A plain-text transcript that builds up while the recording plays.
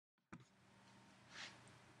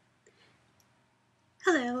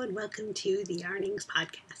Hello and welcome to the Yarnings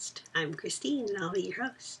Podcast. I'm Christine and I'll be your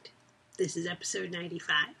host. This is episode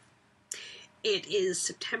 95. It is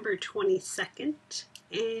September 22nd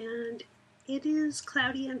and it is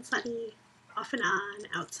cloudy and sunny off and on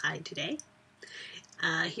outside today.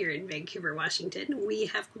 Here in Vancouver, Washington, we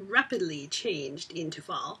have rapidly changed into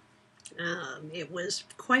fall. It was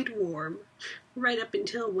quite warm right up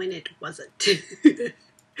until when it wasn't.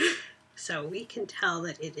 So we can tell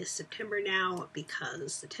that it is September now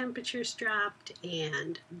because the temperatures dropped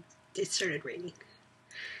and it started raining.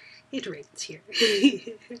 It rains here.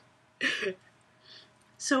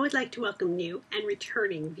 So I'd like to welcome new and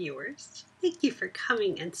returning viewers. Thank you for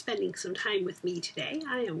coming and spending some time with me today.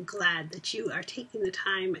 I am glad that you are taking the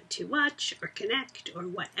time to watch or connect or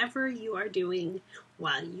whatever you are doing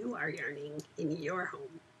while you are yarning in your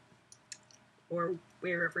home or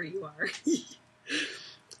wherever you are.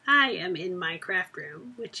 I am in my craft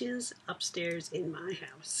room, which is upstairs in my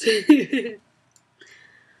house.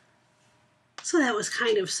 So that was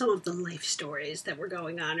kind of some of the life stories that were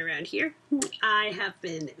going on around here. I have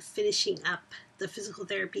been finishing up the physical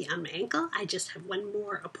therapy on my ankle. I just have one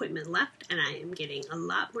more appointment left, and I am getting a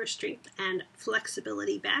lot more strength and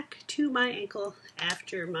flexibility back to my ankle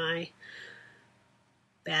after my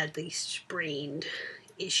badly sprained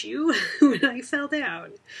issue when I fell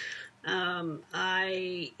down.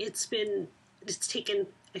 It's taken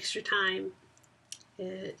extra time.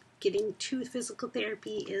 Getting to physical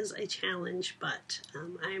therapy is a challenge, but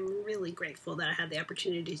I'm really grateful that I had the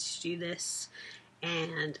opportunity to do this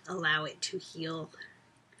and allow it to heal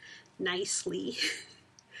nicely.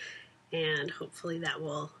 And hopefully that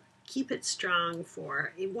will keep it strong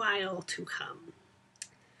for a while to come.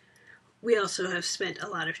 We also have spent a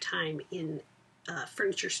lot of time in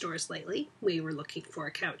furniture stores lately. We were looking for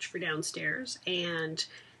a couch for downstairs, and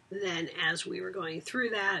then as we were going through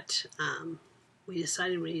that, we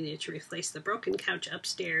decided we needed to replace the broken couch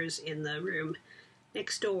upstairs in the room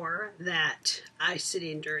next door that I sit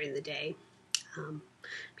in during the day,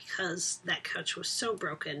 because that couch was so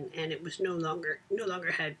broken and it was no longer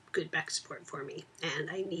had good back support for me, and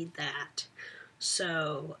I need that.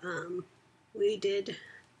 So we did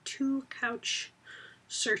 2 couch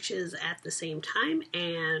searches at the same time,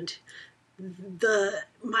 and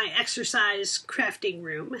my exercise crafting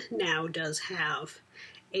room now does have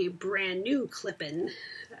a brand new clip-in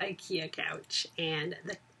IKEA couch, and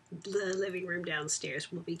the living room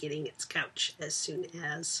downstairs will be getting its couch as soon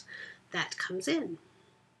as that comes in.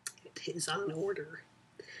 It is on order.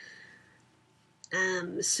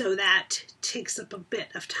 So that takes up a bit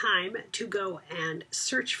of time to go and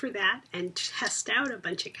search for that and test out a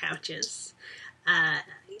bunch of couches.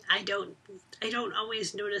 I don't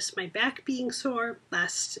always notice my back being sore.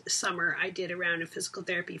 Last summer I did a round of physical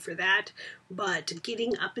therapy for that, but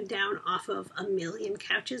getting up and down off of a million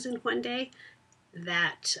couches in one day,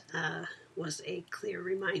 that was a clear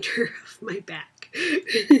reminder of my back.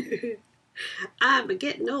 I'm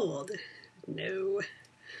getting old. No,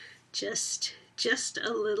 just a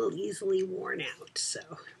little easily worn out. So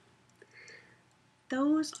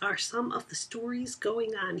those are some of the stories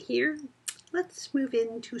going on here. Let's move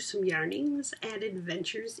into some yarnings and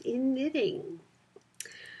adventures in knitting.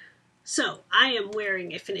 So I am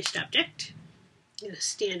wearing a finished object. I'm going to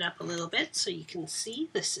stand up a little bit so you can see.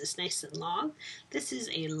 This is nice and long. This is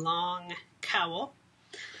a long cowl.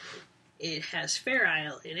 It has Fair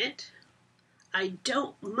Isle in it. I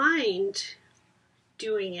don't mind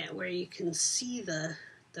doing it where you can see the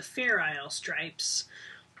Fair Isle stripes,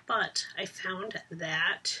 but I found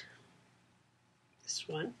that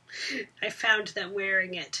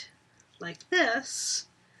wearing it like this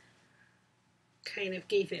kind of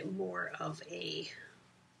gave it more of a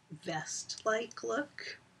vest-like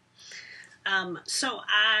look. So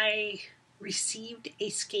I received a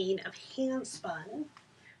skein of handspun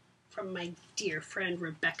from my dear friend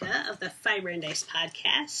Rebecca of the Fiber and Dice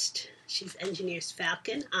podcast. She's Engineers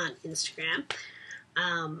Falcon on Instagram.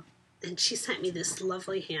 And she sent me this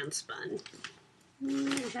lovely handspun.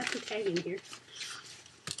 I have the tag in here.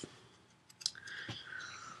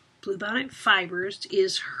 Bluebonnet Fibers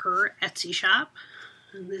is her Etsy shop,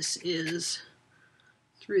 and this is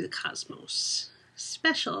Through the Cosmos,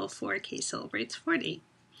 special 4K celebrates 40.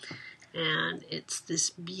 And it's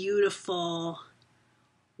this beautiful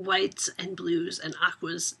whites and blues and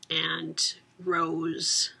aquas and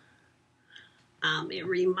rose. It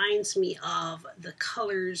reminds me of the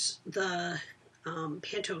colors, the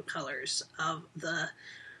Pantone colors of the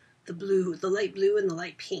blue, the light blue and the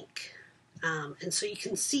light pink. And so you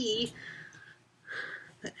can see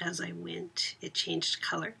that as I went, it changed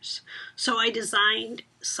colors. So I designed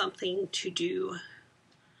something to do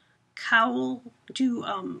Cowl do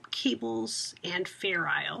cables and Fair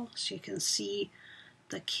Isle. So you can see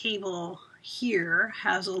the cable here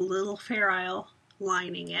has a little Fair Isle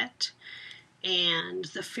lining it, and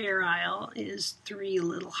the Fair Isle is 3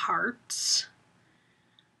 little hearts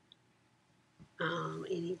in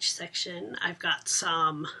each section. I've got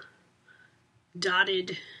some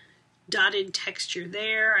dotted texture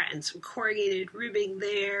there and some corrugated ribbing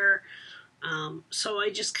there. So I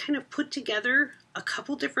just kind of put together a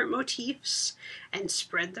couple different motifs and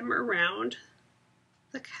spread them around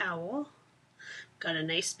the cowl. Got a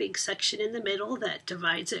nice big section in the middle that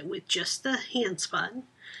divides it with just the hand spun.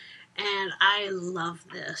 And I love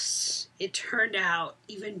this. It turned out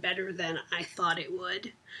even better than I thought it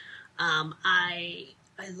would. I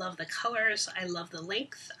love the colors. I love the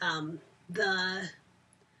length.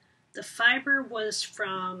 The fiber was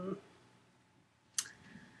from,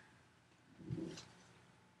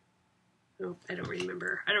 oh, I don't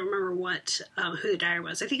remember what who the dyer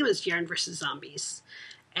was. I think it was Yarn vs. Zombies,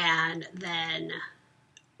 and then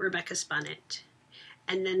Rebecca spun it.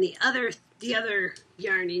 And then the other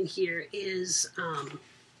yarn in here is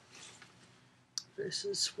this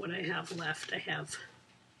is what I have left. I have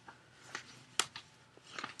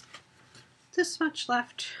this much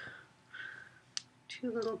left.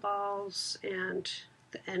 2 little balls and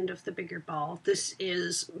the end of the bigger ball. This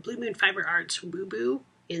is Blue Moon Fiber Arts Woo Boo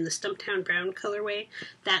in the Stumptown Brown colorway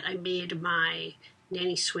that I made my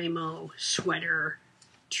Nanny Swaymo sweater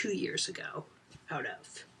 2 years ago out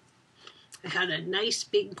of. I had a nice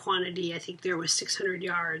big quantity. I think there was 600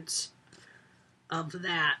 yards of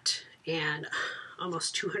that and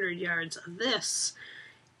almost 200 yards of this.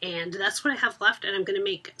 And that's what I have left, and I'm going to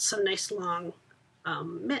make some nice long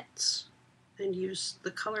mitts and use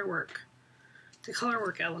the Colorwork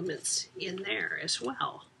elements in there as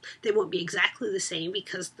well. They won't be exactly the same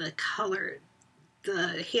because the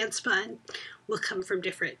hand spun will come from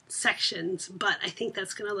different sections, but I think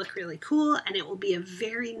that's going to look really cool, and it will be a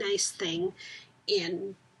very nice thing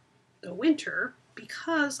in the winter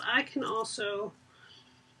because I can also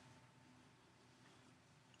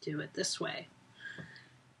do it this way.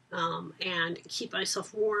 And keep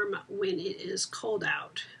myself warm when it is cold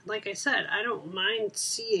out. Like I said, I don't mind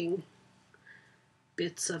seeing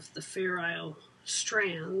bits of the Fair Isle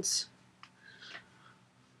strands,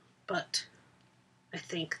 but I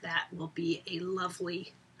think that will be a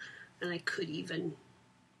lovely, and I could even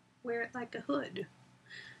wear it like a hood.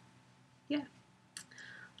 Yeah.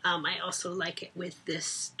 I also like it with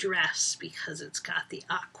this dress because it's got the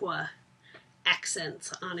aqua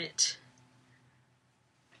accents on it.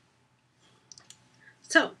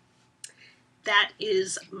 So that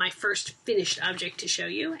is my first finished object to show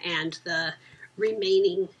you, and the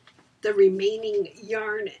remaining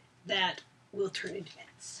yarn that will turn into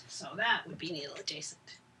bits. So that would be needle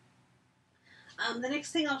adjacent. The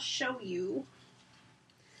next thing I'll show you,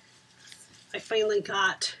 I finally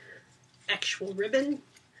got actual ribbon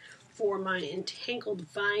for my Entangled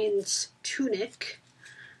Vines tunic.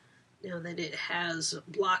 Now that it has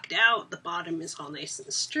blocked out, the bottom is all nice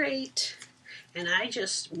and straight. And I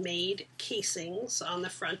just made casings on the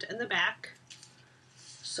front and the back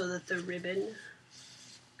so that the ribbon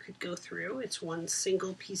could go through. It's one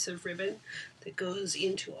single piece of ribbon that goes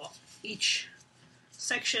into each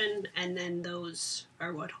section, and then those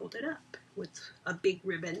are what hold it up with a big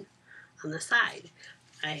ribbon on the side.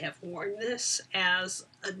 I have worn this as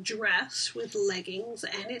a dress with leggings,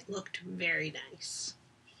 and it looked very nice.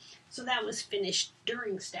 So that was finished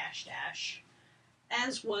during Stash Dash,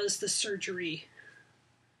 as was the surgery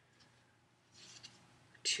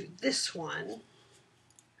to this one.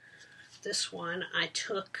 This one, I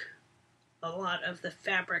took a lot of the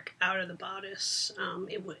fabric out of the bodice.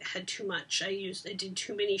 It had too much. I did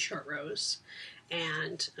too many short rows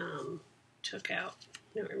and took out,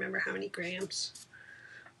 I don't remember how many grams,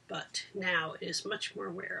 but now it is much more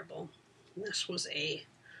wearable. And this was a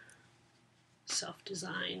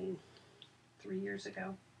self-design 3 years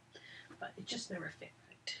ago, but it just never fit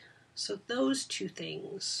right. So those two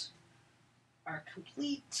things are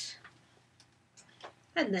complete.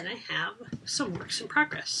 And then I have some works in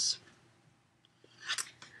progress.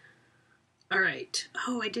 All right.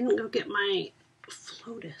 Oh, I didn't go get my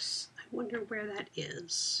floatus. I wonder where that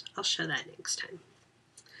is. I'll show that next time.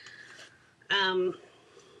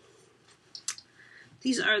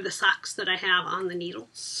 These are the socks that I have on the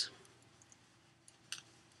needles.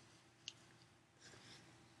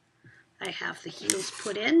 I have the heels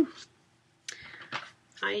put in.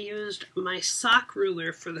 I used my sock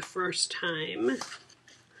ruler for the first time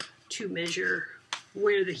to measure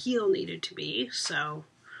where the heel needed to be. So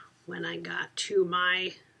when I got to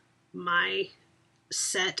my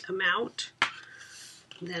set amount.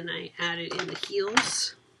 Then I added in the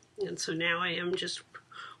heels, and so now I am just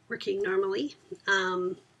working normally.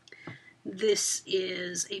 This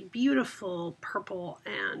is a beautiful purple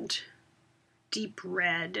and deep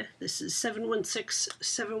red. This is 716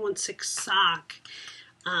 sock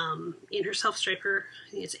in her self-striper.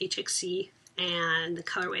 I think it's HXC, and the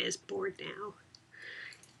colorway is Bored Now.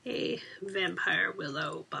 A Vampire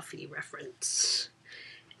Willow Buffy reference.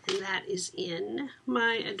 And that is in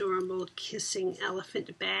my adorable Kissing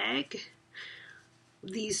Elephant bag.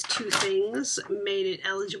 These two things made it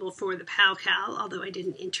eligible for the Cowl, although I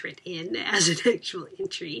didn't enter it in as an actual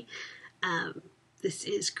entry. This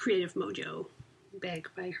is Creative Mojo bag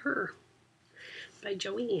by her, by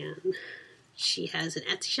Joanne. She has an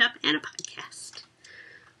Etsy shop and a podcast.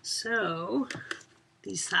 So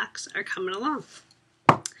these socks are coming along.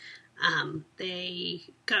 They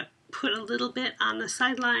got put a little bit on the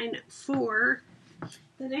sideline for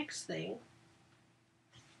the next thing,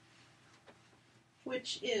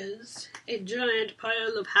 which is a giant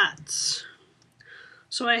pile of hats.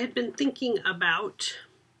 So I had been thinking about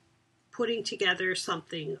putting together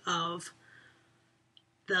something of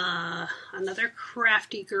another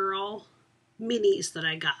Crafty Girl minis that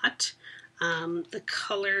I got. The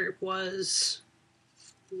color was,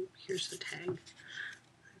 here's the tag,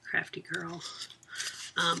 Crafty Girl.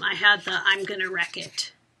 I had the I'm Gonna Wreck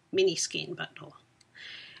It mini skein bundle.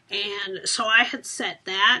 And so I had set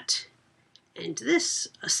that and this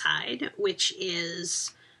aside, which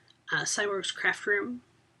is Cyborg's Craft Room,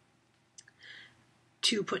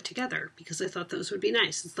 to put together because I thought those would be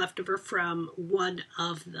nice. It's leftover from one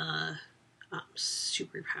of the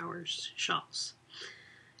Superpowers shawls.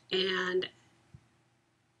 And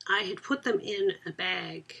I had put them in a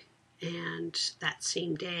bag, and that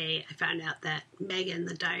same day I found out that Megan,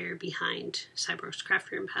 the dyer behind Cyborg's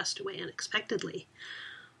Craft Room, passed away unexpectedly.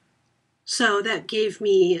 So that gave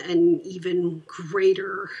me an even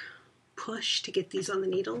greater push to get these on the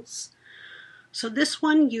needles. So this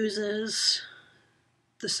one uses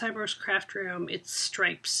the Cyborg's Craft Room, its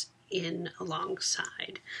stripes in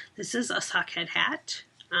alongside. This is a sockhead hat.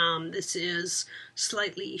 This is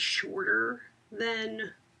slightly shorter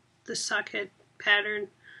than the sockhead pattern.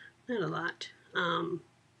 Not a lot. And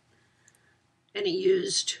it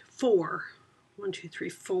used four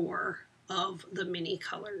of the mini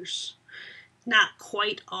colors. Not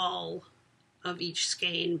quite all of each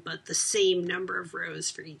skein, but the same number of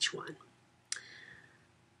rows for each one.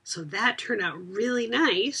 So that turned out really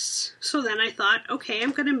nice. So then I thought, okay,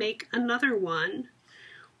 I'm going to make another one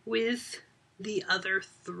with the other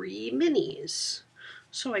three minis.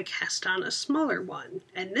 So I cast on a smaller one.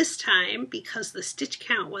 And this time, because the stitch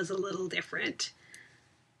count was a little different,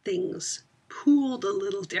 things pooled a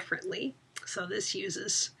little differently. So this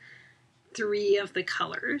uses 3 of the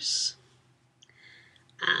colors.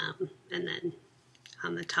 And then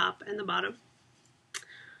on the top and the bottom.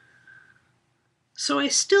 So I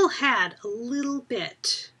still had a little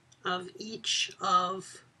bit of each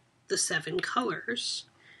of the 7 colors.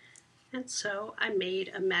 And so I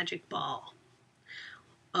made a magic ball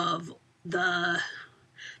of the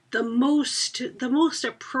most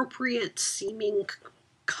appropriate seeming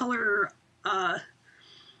colors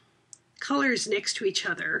next to each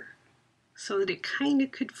other so that it kind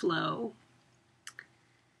of could flow.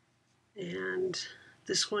 And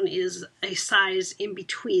this one is a size in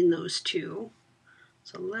between those two.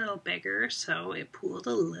 It's a little bigger, so it pooled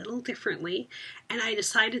a little differently. And I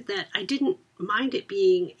decided that I didn't mind it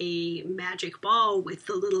being a magic ball with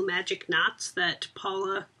the little magic knots that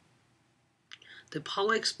Paula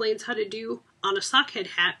explains how to do on a sockhead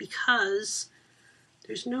hat, because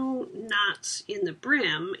there's no knots in the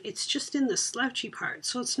brim. It's just in the slouchy part,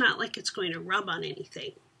 so it's not like it's going to rub on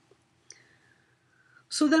anything.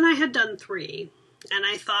 So then I had done 3, and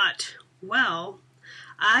I thought, well,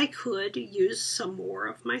 I could use some more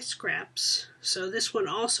of my scraps. So this one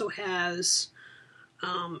also has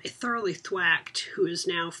a Thoroughly Thwacked, who is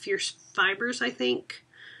now Fierce Fibers, I think.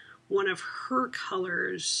 One of her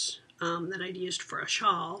colors that I'd used for a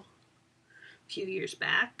shawl a few years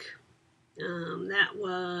back. That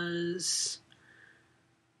was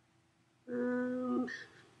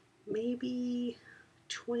maybe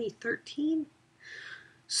 2013.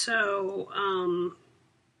 So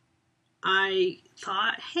I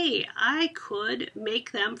thought, hey, I could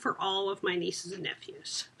make them for all of my nieces and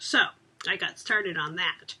nephews. So I got started on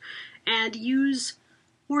that and use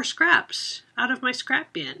more scraps out of my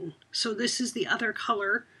scrap bin. So this is the other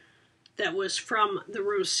color that was from the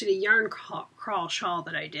Rose City Yarn Crawl shawl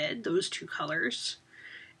that I did, those 2 colors,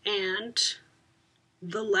 and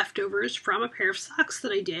the leftovers from a pair of socks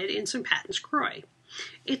that I did in some Patons Croy.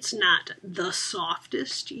 It's not the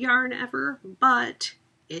softest yarn ever, but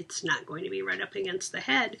it's not going to be right up against the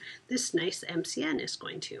head. This nice MCN is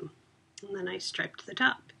going to. And then I striped the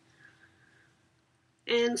top.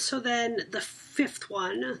 And so then the 5th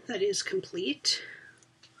one that is complete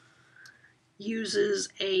uses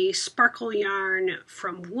a sparkle yarn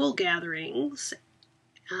from Wool Gatherings.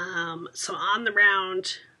 So on the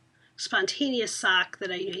round spontaneous sock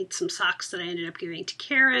that I made some socks that I ended up giving to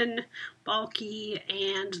Karen, bulky,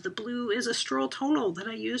 and the blue is a stroll tonal that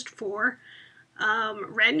I used for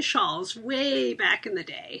Wren shawls way back in the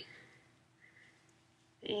day.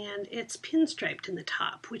 And it's pinstriped in the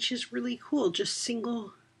top, which is really cool. Just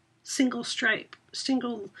single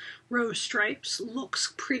row stripes.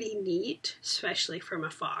 Looks pretty neat, especially from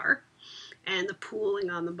afar. And the pooling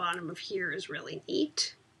on the bottom of here is really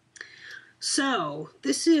neat. So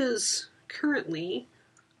this is currently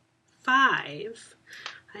 5.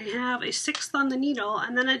 I have a 6th on the needle,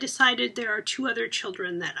 and then I decided there are 2 other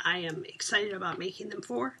children that I am excited about making them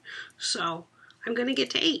for. So I'm going to get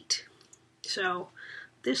to 8. So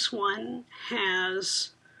this one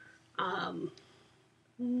has,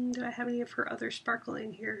 do I have any of her other sparkle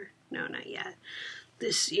in here? No, not yet.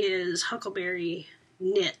 This is Huckleberry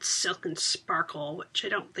Knits Silk and Sparkle, which I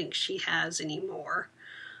don't think she has anymore,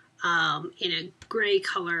 in a gray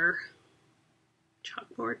color,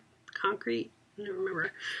 chalkboard, concrete, I don't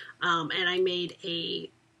remember. And I made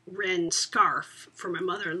a wren scarf for my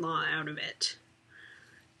mother-in-law out of it.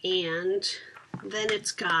 And then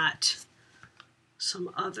it's got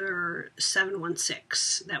some other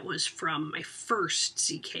 716 that was from my first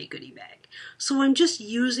ZK goodie bag. So I'm just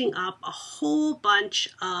using up a whole bunch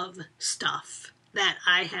of stuff that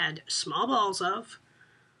I had small balls of.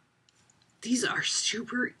 These are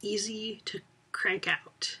super easy to crank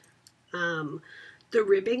out. The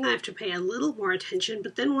ribbing I have to pay a little more attention,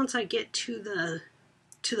 but then once I get to the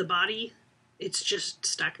body, it's just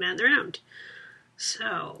stocking out the round.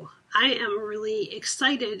 So I am really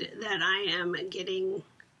excited that I am getting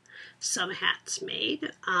some hats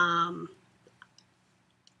made.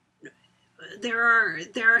 There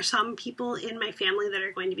are some people in my family that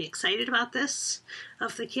are going to be excited about this,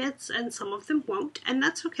 of the kids, and some of them won't, and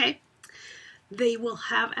that's okay. They will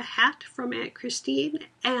have a hat from Aunt Christine,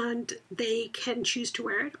 and they can choose to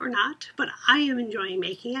wear it or not, but I am enjoying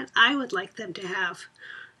making it. I would like them to have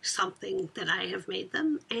something that I have made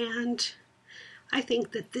them, and I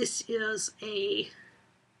think that this is a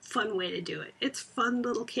fun way to do it. It's fun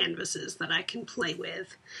little canvases that I can play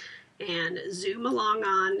with and zoom along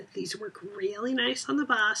on. These work really nice on the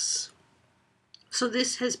bus. So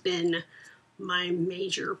this has been my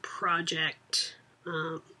major project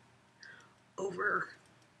over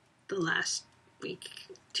the last week,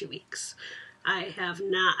 2 weeks. I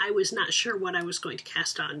was not sure what I was going to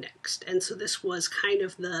cast on next, and so this was kind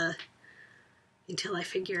of the until I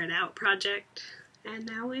figure it out project, and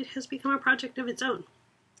now it has become a project of its own.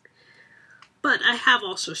 But I have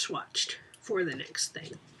also swatched for the next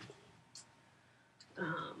thing.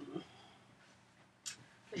 I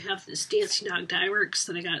have this Dancing Dog Dye Works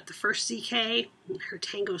that I got at the first ZK, her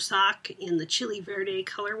Tango sock in the Chili Verde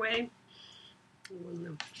colorway.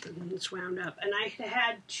 When it's wound up. And I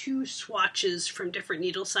had 2 swatches from different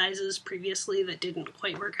needle sizes previously that didn't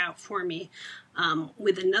quite work out for me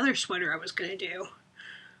with another sweater I was going to do.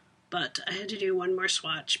 But I had to do one more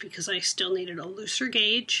swatch because I still needed a looser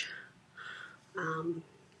gauge.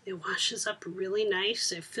 It washes up really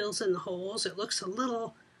nice. It fills in the holes. It looks a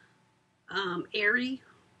little airy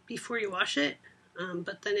before you wash it,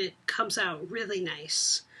 but then it comes out really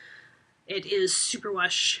nice. It is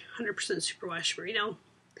superwash, 100% superwash merino,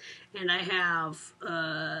 and I have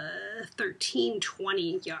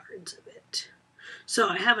 1320 yards of it. So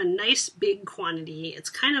I have a nice big quantity. It's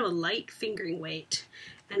kind of a light fingering weight,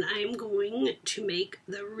 and I'm going to make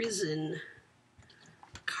the Risen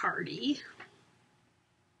cardie.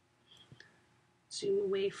 Zoom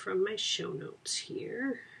away from my show notes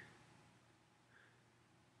here.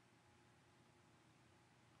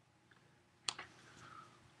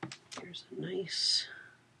 Here's a nice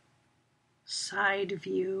side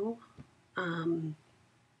view.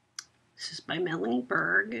 This is by Melanie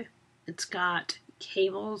Berg. It's got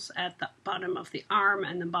cables at the bottom of the arm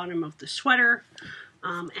and the bottom of the sweater,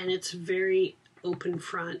 and it's very open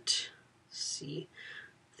front. Let's see,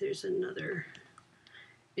 there's another.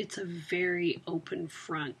 It's a very open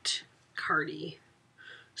front cardie,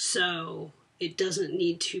 so it doesn't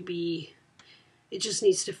need to be. It just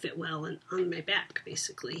needs to fit well on my back,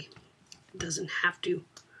 basically. It doesn't have to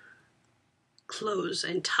close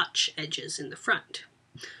and touch edges in the front.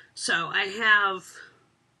 So I have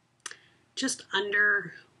just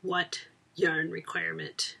under what yarn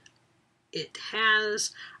requirement it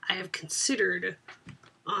has. I have considered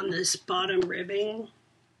on this bottom ribbing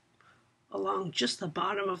along just the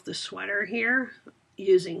bottom of the sweater here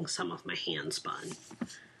using some of my hand spun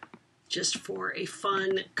just for a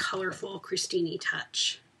fun, colorful Christini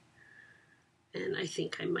touch. And I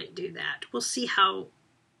think I might do that. We'll see how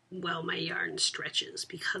well my yarn stretches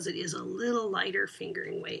because it is a little lighter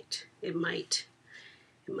fingering weight. It might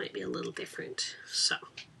be a little different. So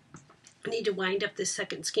I need to wind up this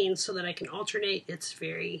second skein so that I can alternate. It's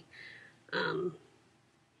very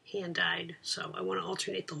hand-dyed, so I want to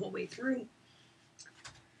alternate the whole way through.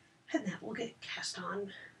 And that will get cast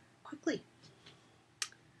on quickly.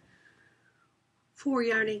 For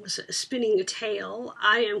yarning spinning a tail,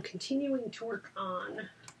 I am continuing to work on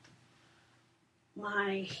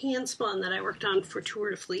my hand spun that I worked on for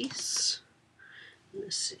Tour de Fleece. And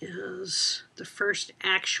this is the first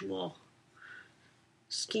actual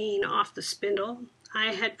skein off the spindle.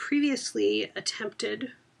 I had previously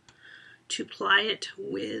attempted to ply it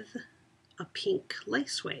with a pink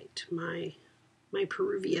lace weight, my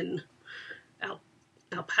Peruvian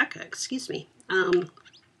alpaca, excuse me. And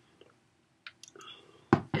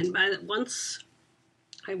once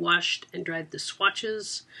I washed and dried the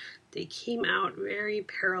swatches, they came out very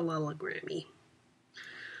parallelogrammy.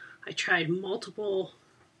 I tried multiple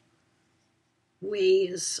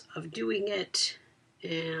ways of doing it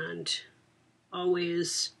and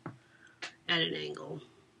always at an angle.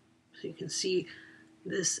 So you can see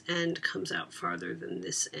this end comes out farther than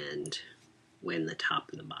this end when the top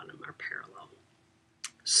and the bottom are parallel.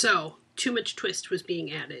 So too much twist was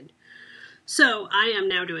being added. So I am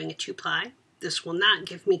now doing a 2-ply. This will not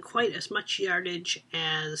give me quite as much yardage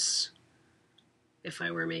as if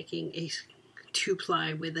I were making a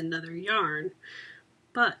 2-ply with another yarn,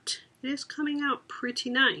 but it is coming out pretty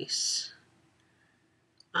nice.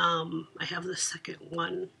 I have the second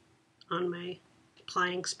one on my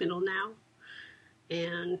plying spindle now,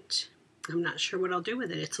 and I'm not sure what I'll do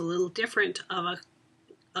with it. It's a little different of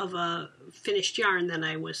a finished yarn than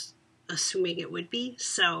I was assuming it would be,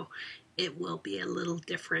 so it will be a little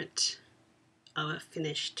different of a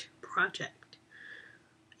finished project.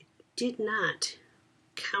 I did not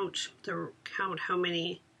count how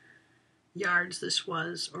many yards this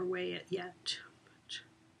was or weigh it yet. But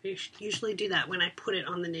I usually do that when I put it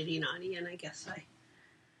on the Nitty Notty, and I guess I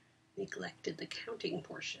neglected the counting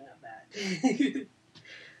portion of that.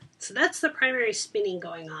 So that's the primary spinning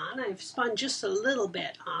going on. I've spun just a little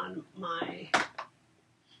bit on my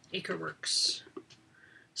Acreworks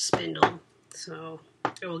spindle, so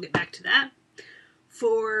I will get back to that.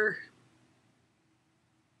 For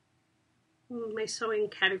my sewing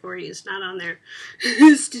category is not on there.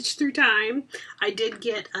 Stitch Through Time. I did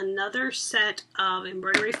get another set of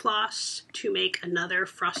embroidery floss to make another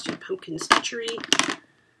frosted pumpkin stitchery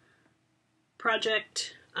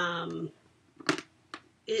project.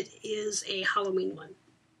 It is a Halloween one.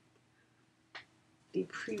 The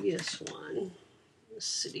previous one is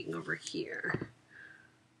sitting over here.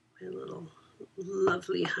 My little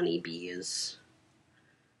lovely honeybees.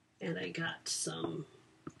 And I got some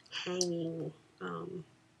hanging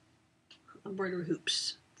embroidery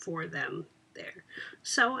hoops for them there.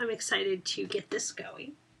 So I'm excited to get this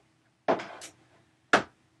going.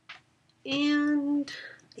 And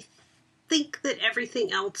I think that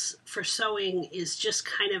everything else for sewing is just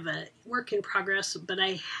kind of a work in progress, but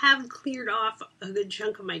I have cleared off a good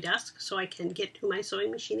chunk of my desk so I can get to my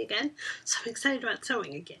sewing machine again. So I'm excited about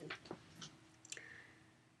sewing again.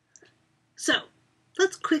 So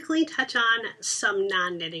let's quickly touch on some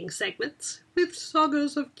non-knitting segments with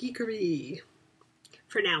Sagas of Geekery.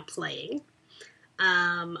 For now, playing.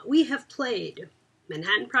 We have played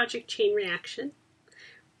Manhattan Project Chain Reaction,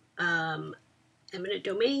 Eminent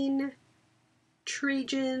Domain,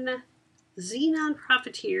 Trajan, Xenon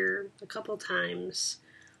Profiteer a couple times,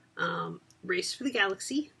 Race for the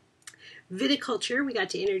Galaxy, Viticulture, we got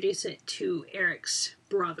to introduce it to Eric's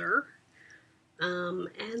brother, and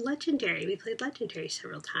Legendary. We played Legendary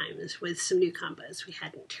several times with some new combos we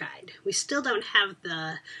hadn't tried. We still don't have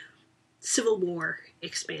the Civil War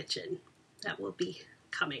expansion. That will be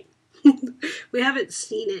coming. We haven't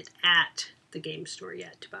seen it at the game store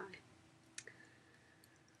yet to buy.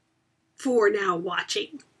 For now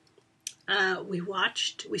watching,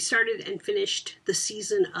 we started and finished the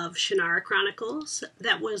season of Shannara Chronicles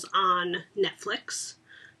that was on Netflix.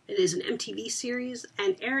 It is an MTV series,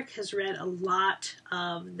 and Eric has read a lot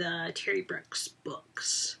of the Terry Brooks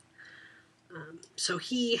books. So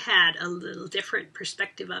he had a little different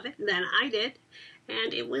perspective of it than I did,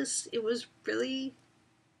 and it was really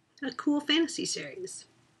a cool fantasy series.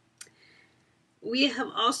 We have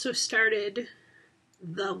also started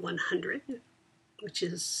The 100, which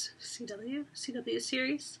is CW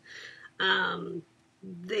series.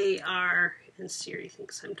 They are, and Siri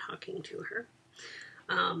thinks I'm talking to her.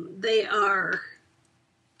 They are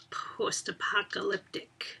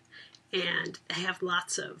post-apocalyptic, and they have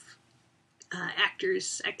lots of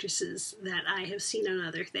actresses that I have seen on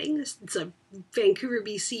other things. It's a Vancouver,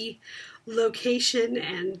 BC location,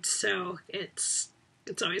 and so it's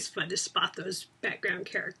always fun to spot those background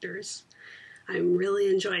characters. I'm really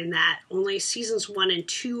enjoying that. Only seasons 1 and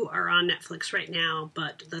 2 are on Netflix right now,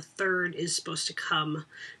 but the third is supposed to come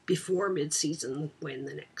before mid-season when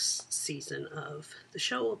the next season of the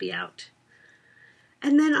show will be out.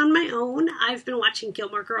 And then on my own, I've been watching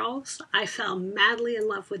Gilmore Girls. I fell madly in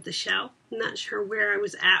love with the show. I'm not sure where I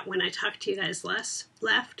was at when I talked to you guys last,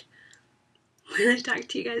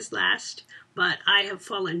 but I have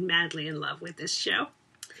fallen madly in love with this show.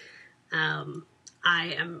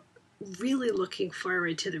 I am really looking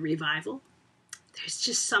forward to the revival. There's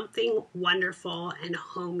just something wonderful and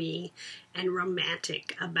homey and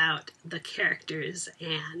romantic about the characters,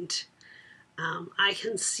 and I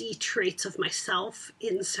can see traits of myself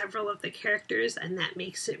in several of the characters, and that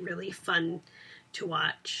makes it really fun to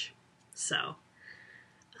watch. So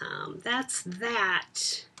that's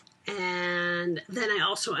that. And then I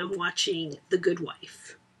also am watching The Good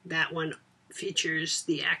Wife. That one features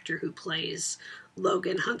the actor who plays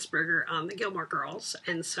Logan Huntsberger on the Gilmore Girls,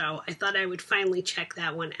 and so I thought I would finally check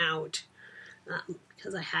that one out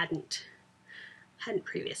because I hadn't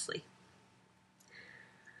previously.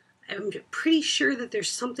 I'm pretty sure that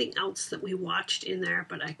there's something else that we watched in there,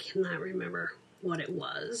 but I cannot remember what it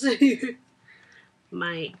was.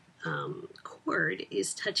 My cord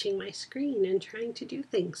is touching my screen and trying to do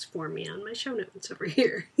things for me on my show notes over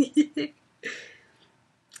here.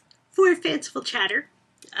 For Fanciful Chatter,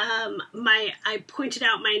 I pointed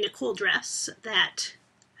out my Nicole dress that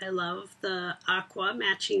I love the aqua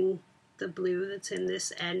matching the blue that's in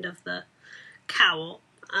this end of the cowl.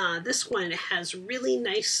 This one has really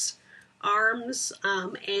nice arms,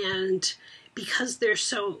 and because they're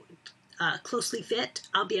so closely fit,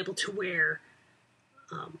 I'll be able to wear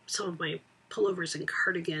some of my pullovers and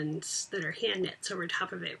cardigans that are hand knits over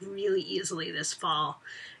top of it really easily this fall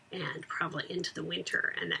and probably into the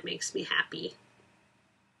winter, and that makes me happy.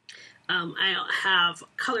 I have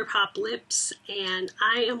ColourPop lips, and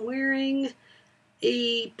I am wearing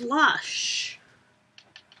a blush.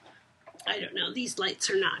 I don't know, these lights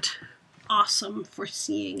are not awesome for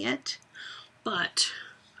seeing it, but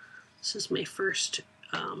this is my first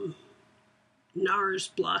NARS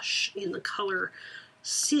blush in the color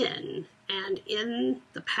Sin, and in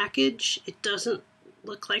the package it doesn't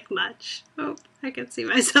look like much. Oh, I can see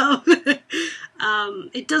myself.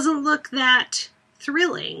 It doesn't look that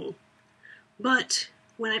thrilling, but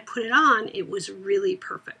when I put it on, it was really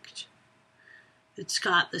perfect. It's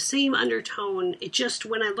got the same undertone. It just,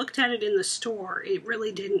 when I looked at it in the store, it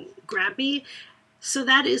really didn't grab me. So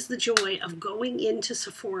that is the joy of going into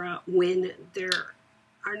Sephora when there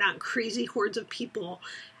are not crazy hordes of people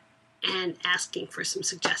and asking for some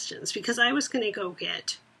suggestions, because I was going to go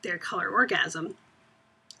get their Color Orgasm,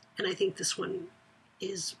 and I think this one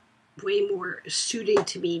is way more suiting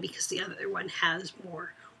to me because the other one has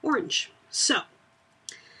more orange. So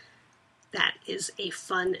that is a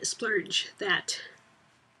fun splurge that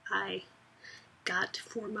I got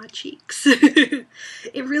for my cheeks. It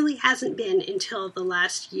really hasn't been until the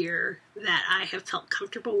last year that I have felt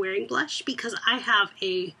comfortable wearing blush, because I have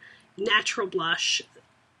a natural blush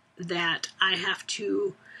that I have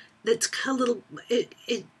to, that's a little, it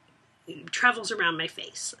travels around my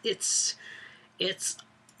face. It's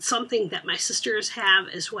something that my sisters have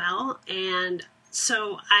as well, and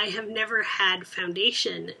so I have never had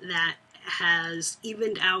foundation that has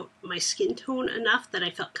evened out my skin tone enough that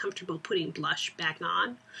I felt comfortable putting blush back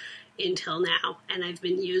on until now. And I've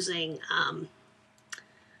been using,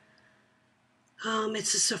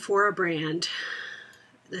 it's a Sephora brand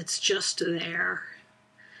that's just there,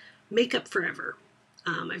 Makeup Forever.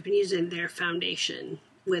 I've been using their foundation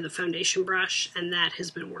with a foundation brush, and that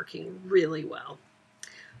has been working really well.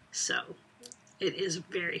 So it is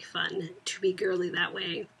very fun to be girly that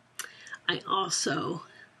way. I also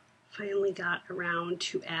finally got around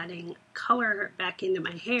to adding color back into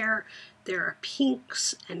my hair. There are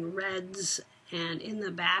pinks and reds, and in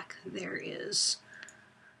the back there is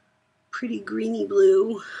pretty greeny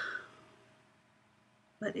blue,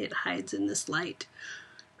 but it hides in this light.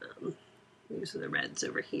 These are the reds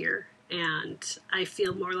over here, and I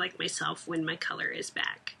feel more like myself when my color is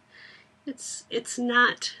back. It's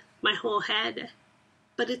not my whole head,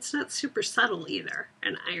 but it's not super subtle either,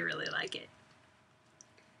 and I really like it.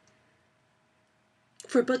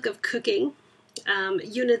 For Book of Cooking,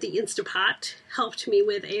 Una the Instapot helped me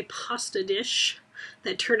with a pasta dish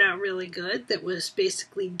that turned out really good, that was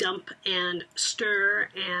basically dump and stir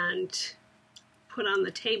and put on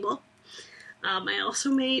the table. I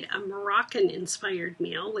also made a Moroccan-inspired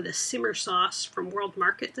meal with a simmer sauce from World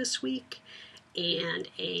Market this week and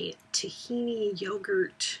a tahini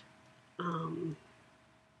yogurt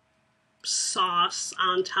sauce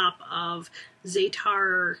on top of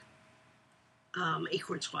za'atar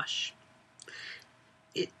acorn squash.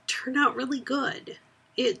 It turned out really good.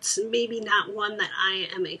 It's maybe not one that I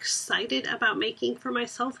am excited about making for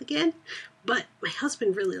myself again, but my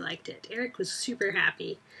husband really liked it. Eric was super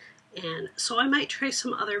happy, and so I might try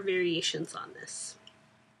some other variations on this.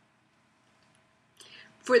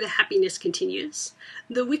 For The Happiness Continues,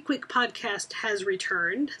 the Wick Wick podcast has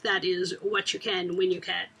returned. That is What You Can When You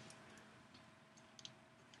Can.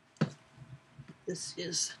 This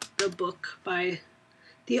is the book by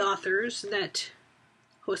the authors that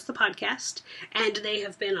host the podcast, and they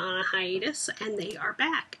have been on a hiatus, and they are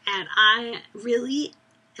back. And I really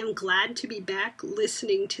am glad to be back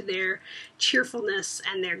listening to their cheerfulness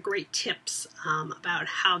and their great tips about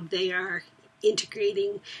how they are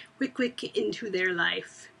integrating Wick Wick into their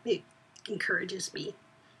life. It encourages me.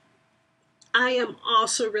 I am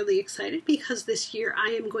also really excited because this year I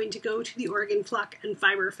am going to go to the Oregon Flock and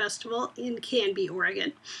Fiber Festival in Canby,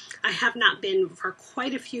 Oregon. I have not been for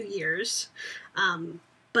quite a few years,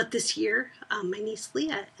 but this year my niece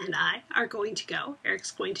Leah and I are going to go.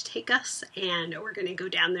 Eric's going to take us, and we're going to go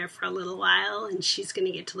down there for a little while, and she's going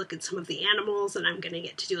to get to look at some of the animals, and I'm going to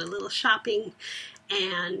get to do a little shopping,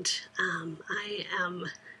 and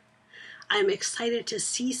I'm excited to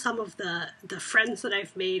see some of the friends that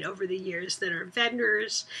I've made over the years that are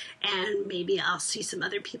vendors, and maybe I'll see some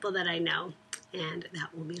other people that I know, and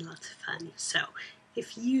that will be lots of fun. So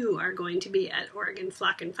if you are going to be at Oregon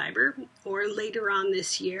Flock and Fiber, or later on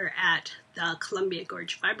this year at the Columbia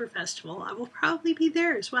Gorge Fiber Festival, I will probably be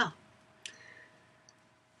there as well.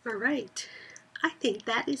 All right, I think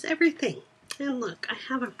that is everything. And look, I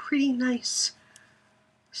have a pretty nice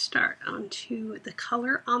start onto the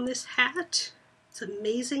color on this hat. It's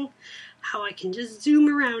amazing how I can just zoom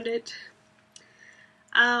around it.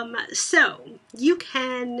 So you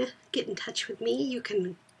can get in touch with me. You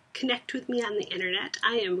can connect with me on the internet.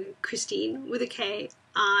 I am Christine with a K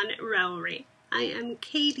on Ravelry. I am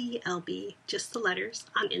KDLB, just the letters,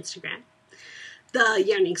 on Instagram. The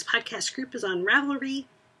Yarnings podcast group is on Ravelry,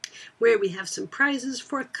 where we have some prizes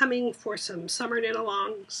forthcoming for some summer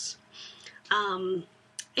knit-alongs.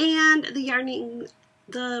 And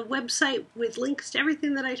the website with links to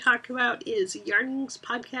everything that I talk about is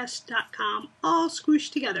yarningspodcast.com, all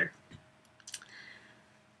squished together.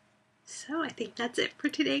 So I think that's it for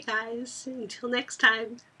today, guys. Until next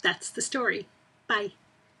time, that's the story. Bye.